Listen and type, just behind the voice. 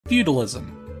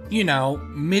Feudalism. You know,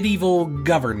 medieval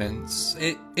governance.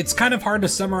 It's kind of hard to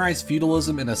summarize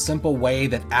feudalism in a simple way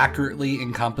that accurately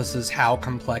encompasses how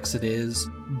complex it is,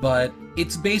 but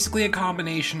it's basically a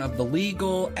combination of the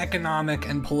legal, economic,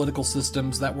 and political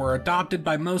systems that were adopted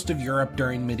by most of Europe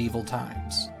during medieval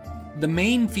times. The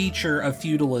main feature of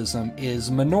feudalism is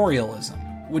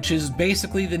manorialism, which is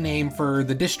basically the name for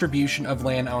the distribution of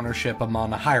land ownership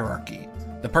among a hierarchy.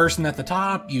 The person at the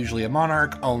top, usually a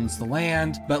monarch, owns the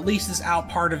land, but leases out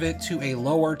part of it to a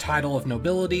lower title of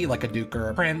nobility, like a duke or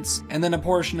a prince, and then a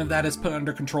portion of that is put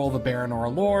under control of a baron or a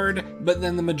lord, but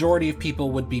then the majority of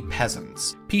people would be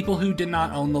peasants. People who did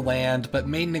not own the land, but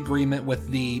made an agreement with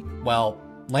the, well,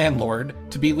 landlord,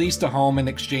 to be leased a home in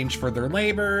exchange for their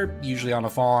labor, usually on a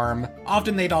farm.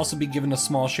 Often they'd also be given a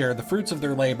small share of the fruits of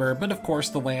their labor, but of course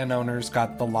the landowners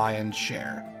got the lion's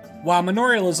share. While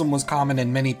manorialism was common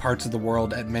in many parts of the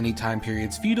world at many time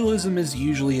periods, feudalism is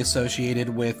usually associated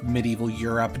with medieval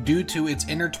Europe due to its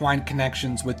intertwined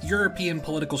connections with European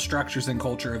political structures and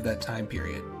culture of that time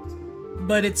period.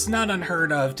 But it's not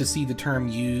unheard of to see the term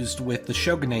used with the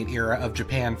shogunate era of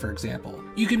Japan, for example.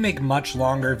 You can make much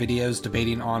longer videos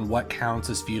debating on what counts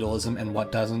as feudalism and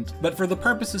what doesn't, but for the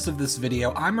purposes of this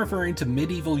video, I'm referring to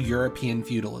medieval European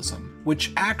feudalism,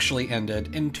 which actually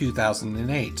ended in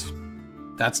 2008.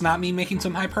 That's not me making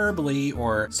some hyperbole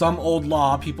or some old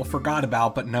law people forgot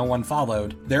about but no one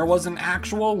followed. There was an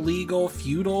actual legal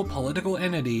feudal political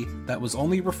entity that was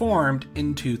only reformed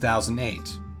in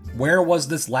 2008. Where was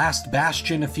this last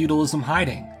bastion of feudalism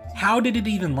hiding? How did it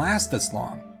even last this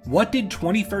long? What did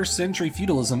 21st century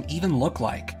feudalism even look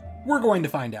like? We're going to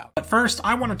find out. But first,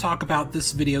 I want to talk about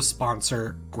this video's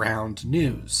sponsor, Ground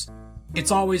News.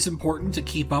 It's always important to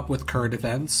keep up with current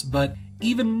events, but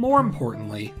even more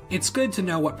importantly, it's good to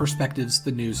know what perspectives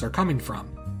the news are coming from.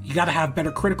 You gotta have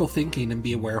better critical thinking and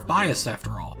be aware of bias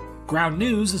after all. Ground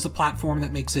News is a platform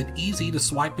that makes it easy to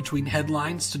swipe between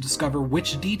headlines to discover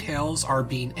which details are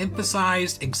being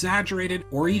emphasized, exaggerated,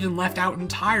 or even left out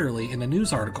entirely in a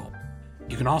news article.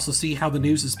 You can also see how the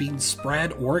news is being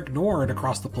spread or ignored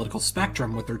across the political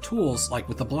spectrum with their tools, like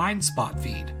with the blind spot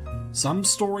feed. Some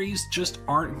stories just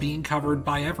aren't being covered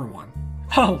by everyone.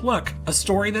 Oh, look, a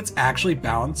story that's actually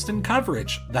balanced in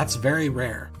coverage. That's very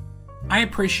rare. I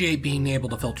appreciate being able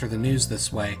to filter the news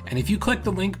this way, and if you click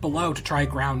the link below to try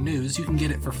Ground News, you can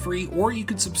get it for free, or you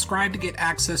can subscribe to get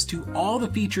access to all the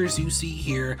features you see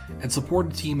here and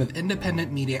support a team of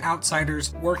independent media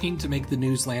outsiders working to make the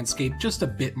news landscape just a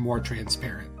bit more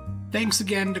transparent. Thanks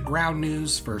again to Ground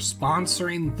News for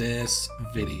sponsoring this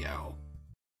video.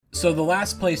 So the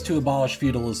last place to abolish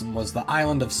feudalism was the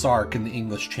island of Sark in the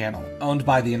English Channel, owned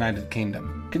by the United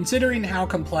Kingdom. Considering how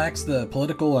complex the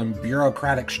political and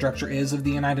bureaucratic structure is of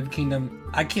the United Kingdom,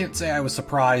 I can't say I was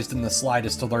surprised in the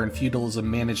slightest to learn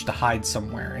feudalism managed to hide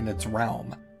somewhere in its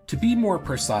realm. To be more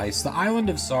precise, the island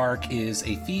of Sark is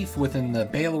a fief within the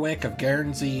bailiwick of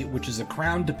Guernsey, which is a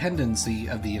crown dependency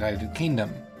of the United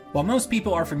Kingdom. While most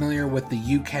people are familiar with the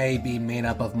UK being made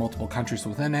up of multiple countries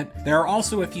within it, there are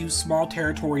also a few small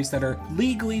territories that are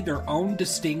legally their own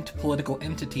distinct political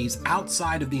entities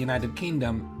outside of the United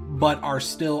Kingdom, but are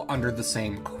still under the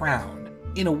same crown.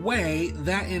 In a way,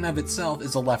 that in of itself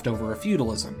is a leftover of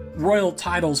feudalism. Royal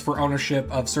titles for ownership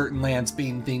of certain lands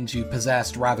being things you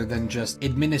possessed rather than just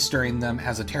administering them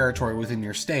as a territory within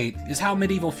your state is how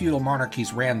medieval feudal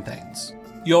monarchies ran things.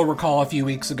 You'll recall a few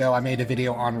weeks ago I made a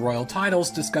video on royal titles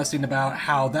discussing about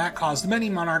how that caused many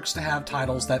monarchs to have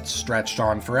titles that stretched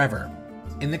on forever.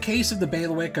 In the case of the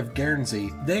bailiwick of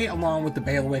Guernsey, they along with the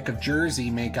bailiwick of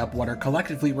Jersey make up what are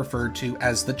collectively referred to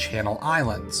as the Channel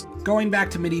Islands. Going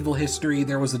back to medieval history,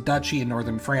 there was a duchy in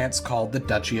northern France called the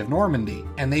Duchy of Normandy,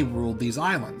 and they ruled these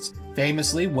islands.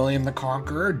 Famously, William the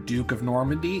Conqueror, Duke of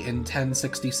Normandy in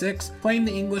 1066, claimed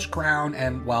the English crown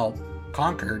and, well,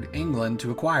 conquered England to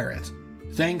acquire it.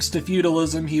 Thanks to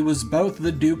feudalism, he was both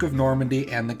the Duke of Normandy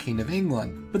and the King of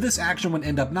England, but this action would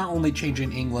end up not only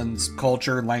changing England's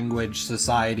culture, language,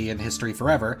 society, and history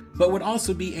forever, but would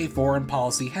also be a foreign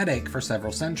policy headache for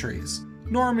several centuries.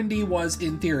 Normandy was,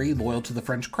 in theory, loyal to the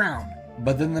French crown,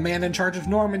 but then the man in charge of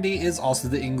Normandy is also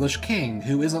the English king,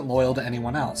 who isn't loyal to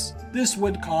anyone else. This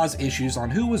would cause issues on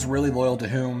who was really loyal to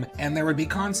whom, and there would be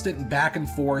constant back and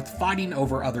forth fighting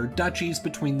over other duchies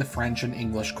between the French and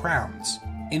English crowns.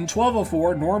 In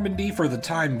 1204, Normandy, for the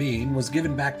time being, was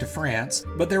given back to France,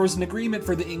 but there was an agreement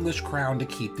for the English crown to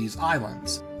keep these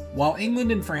islands. While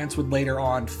England and France would later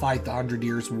on fight the 100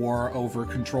 Years' War over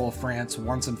control of France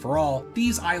once and for all,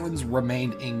 these islands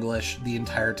remained English the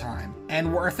entire time,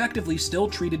 and were effectively still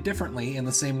treated differently in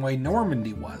the same way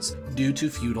Normandy was, due to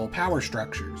feudal power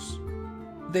structures.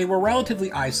 They were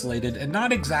relatively isolated and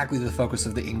not exactly the focus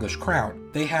of the English crown.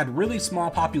 They had really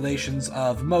small populations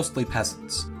of mostly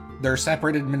peasants. Their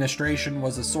separate administration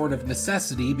was a sort of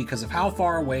necessity because of how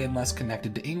far away and less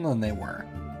connected to England they were.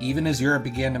 Even as Europe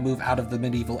began to move out of the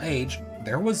medieval age,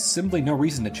 there was simply no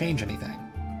reason to change anything.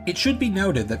 It should be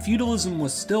noted that feudalism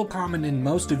was still common in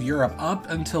most of Europe up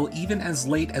until even as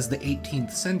late as the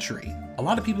 18th century. A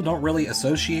lot of people don't really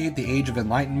associate the Age of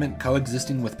Enlightenment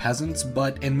coexisting with peasants,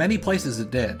 but in many places it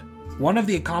did. One of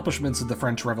the accomplishments of the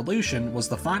French Revolution was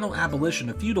the final abolition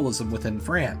of feudalism within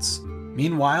France.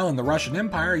 Meanwhile, in the Russian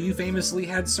Empire, you famously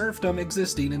had serfdom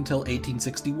existing until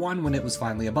 1861 when it was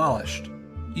finally abolished.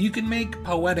 You can make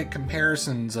poetic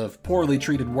comparisons of poorly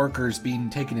treated workers being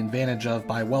taken advantage of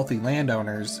by wealthy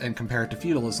landowners and compare it to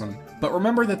feudalism, but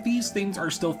remember that these things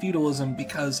are still feudalism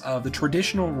because of the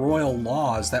traditional royal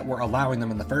laws that were allowing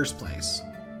them in the first place.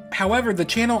 However, the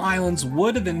Channel Islands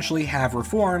would eventually have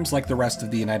reforms like the rest of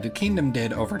the United Kingdom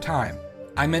did over time.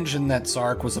 I mentioned that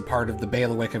Sark was a part of the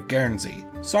bailiwick of Guernsey.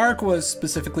 Sark was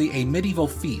specifically a medieval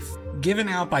fief, given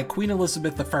out by Queen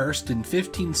Elizabeth I in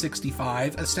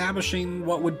 1565, establishing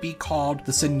what would be called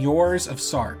the Seigneurs of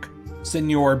Sark,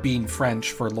 Seigneur being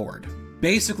French for lord.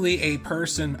 Basically, a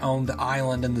person owned the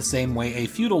island in the same way a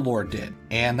feudal lord did,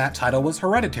 and that title was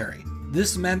hereditary.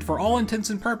 This meant, for all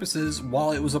intents and purposes,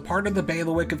 while it was a part of the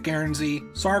bailiwick of Guernsey,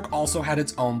 Sark also had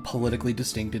its own politically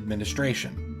distinct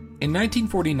administration. In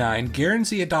 1949,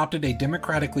 Guernsey adopted a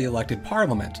democratically elected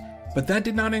parliament, but that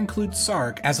did not include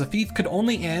Sark, as a fief could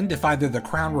only end if either the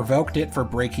crown revoked it for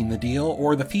breaking the deal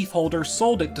or the fief holder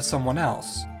sold it to someone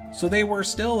else, so they were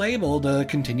still able to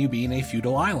continue being a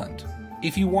feudal island.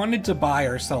 If you wanted to buy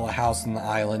or sell a house on the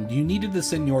island, you needed the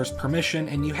seigneur's permission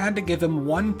and you had to give him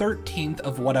 1/13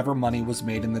 of whatever money was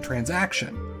made in the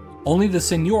transaction. Only the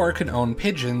seigneur could own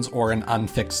pigeons or an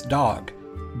unfixed dog.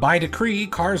 By decree,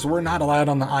 cars were not allowed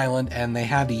on the island and they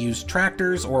had to use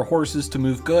tractors or horses to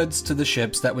move goods to the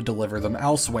ships that would deliver them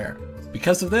elsewhere.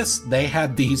 Because of this, they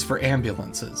had these for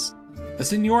ambulances. The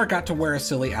seigneur got to wear a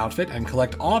silly outfit and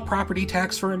collect all property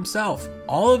tax for himself.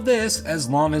 All of this as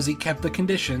long as he kept the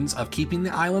conditions of keeping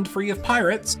the island free of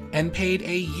pirates and paid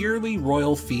a yearly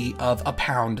royal fee of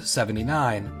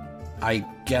 £1.79. I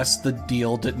guess the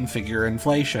deal didn't figure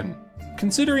inflation.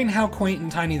 Considering how quaint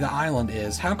and tiny the island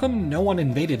is, how come no one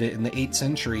invaded it in the 8th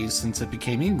centuries since it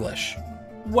became English?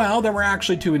 Well, there were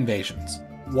actually 2 invasions.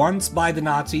 Once by the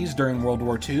Nazis during World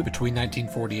War II between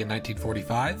 1940 and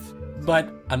 1945,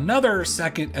 but another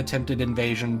second attempted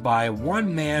invasion by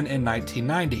one man in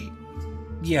 1990.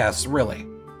 Yes, really.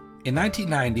 In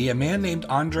 1990, a man named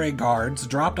André Gardes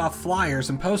dropped off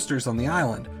flyers and posters on the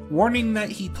island, warning that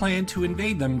he planned to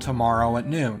invade them tomorrow at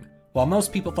noon. While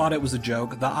most people thought it was a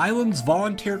joke, the island's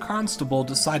volunteer constable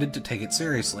decided to take it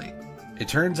seriously. It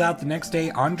turns out the next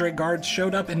day, André Gardes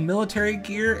showed up in military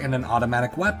gear and an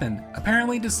automatic weapon,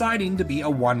 apparently deciding to be a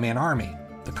one-man army.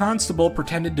 The constable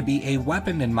pretended to be a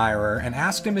weapon admirer and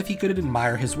asked him if he could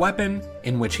admire his weapon,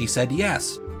 in which he said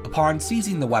yes. Upon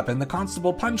seizing the weapon, the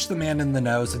constable punched the man in the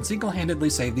nose and single-handedly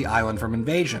saved the island from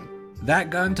invasion. That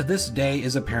gun to this day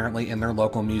is apparently in their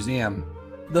local museum.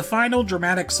 The final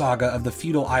dramatic saga of the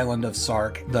feudal island of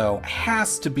Sark, though,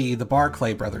 has to be the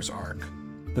Barclay brothers arc.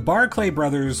 The Barclay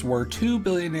brothers were 2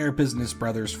 billionaire business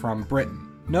brothers from Britain,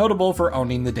 notable for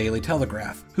owning the Daily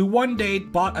Telegraph, who one day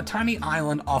bought a tiny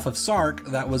island off of Sark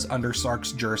that was under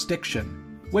Sark's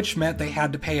jurisdiction, which meant they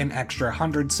had to pay an extra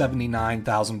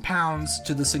 £179,000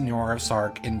 to the Seigneur of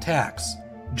Sark in tax.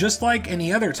 Just like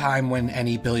any other time when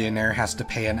any billionaire has to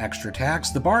pay an extra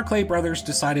tax, the Barclay brothers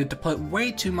decided to put way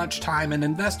too much time and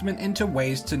investment into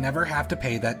ways to never have to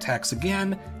pay that tax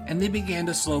again, and they began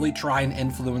to slowly try and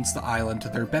influence the island to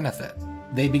their benefit.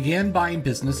 They began buying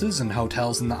businesses and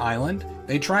hotels in the island.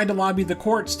 They tried to lobby the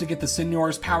courts to get the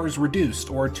seigneur's powers reduced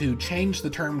or to change the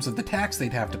terms of the tax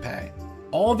they'd have to pay.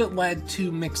 All of it led to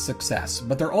mixed success,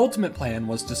 but their ultimate plan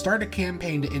was to start a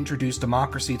campaign to introduce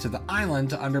democracy to the island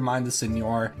to undermine the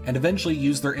seigneur and eventually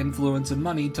use their influence and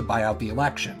money to buy out the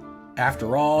election.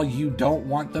 After all, you don't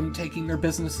want them taking their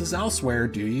businesses elsewhere,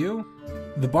 do you?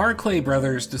 The Barclay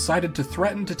brothers decided to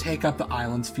threaten to take up the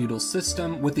island's feudal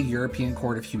system with the European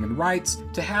Court of Human Rights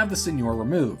to have the seigneur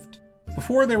removed.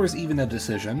 Before there was even a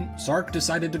decision, Sark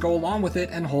decided to go along with it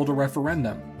and hold a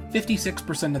referendum.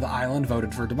 56% of the island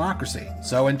voted for democracy,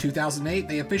 so in 2008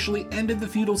 they officially ended the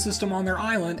feudal system on their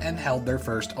island and held their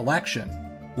first election.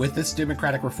 With this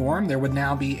democratic reform, there would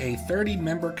now be a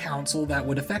 30-member council that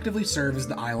would effectively serve as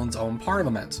the island's own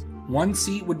parliament. 1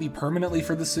 seat would be permanently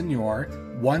for the seigneur,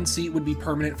 1 seat would be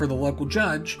permanent for the local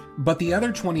judge, but the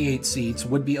other 28 seats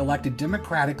would be elected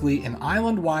democratically in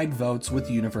island-wide votes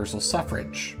with universal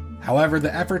suffrage. However,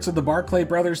 the efforts of the Barclay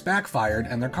brothers backfired,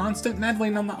 and their constant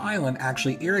meddling on the island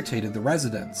actually irritated the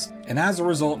residents, and as a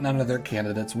result, none of their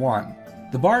candidates won.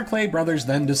 The Barclay brothers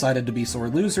then decided to be sore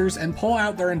losers and pull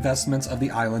out their investments of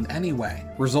the island anyway,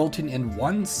 resulting in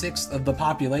 1/6 of the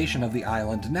population of the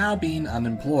island now being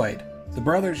unemployed. The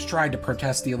brothers tried to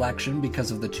protest the election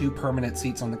because of the 2 permanent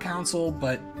seats on the council,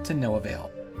 but to no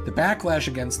avail. The backlash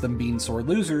against them being sore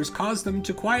losers caused them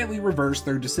to quietly reverse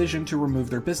their decision to remove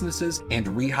their businesses and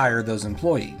rehire those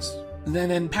employees. Then,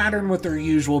 in pattern with their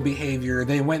usual behavior,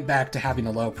 they went back to having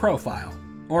a low profile.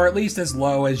 Or at least as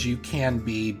low as you can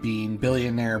be being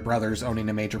billionaire brothers owning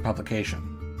a major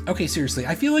publication. Okay, seriously,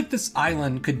 I feel like this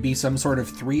island could be some sort of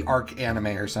 3-arc anime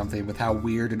or something with how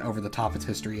weird and over the top its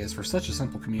history is for such a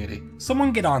simple community.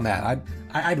 Someone get on that,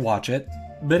 I'd watch it.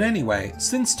 But anyway,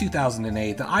 since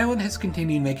 2008, the island has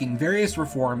continued making various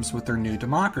reforms with their new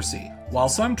democracy, while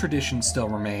some traditions still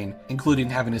remain, including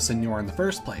having a seigneur in the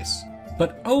first place.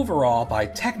 But overall, by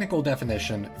technical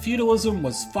definition, feudalism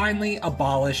was finally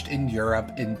abolished in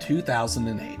Europe in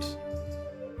 2008.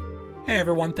 Hey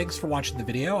everyone, thanks for watching the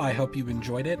video. I hope you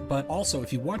enjoyed it, but also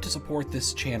if you want to support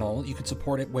this channel, you can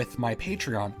support it with my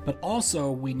Patreon, but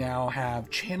also we now have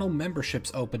channel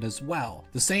memberships open as well.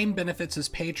 The same benefits as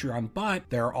Patreon, but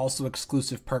there are also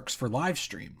exclusive perks for live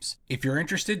streams. If you're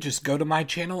interested, just go to my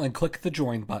channel and click the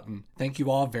join button. Thank you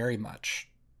all very much.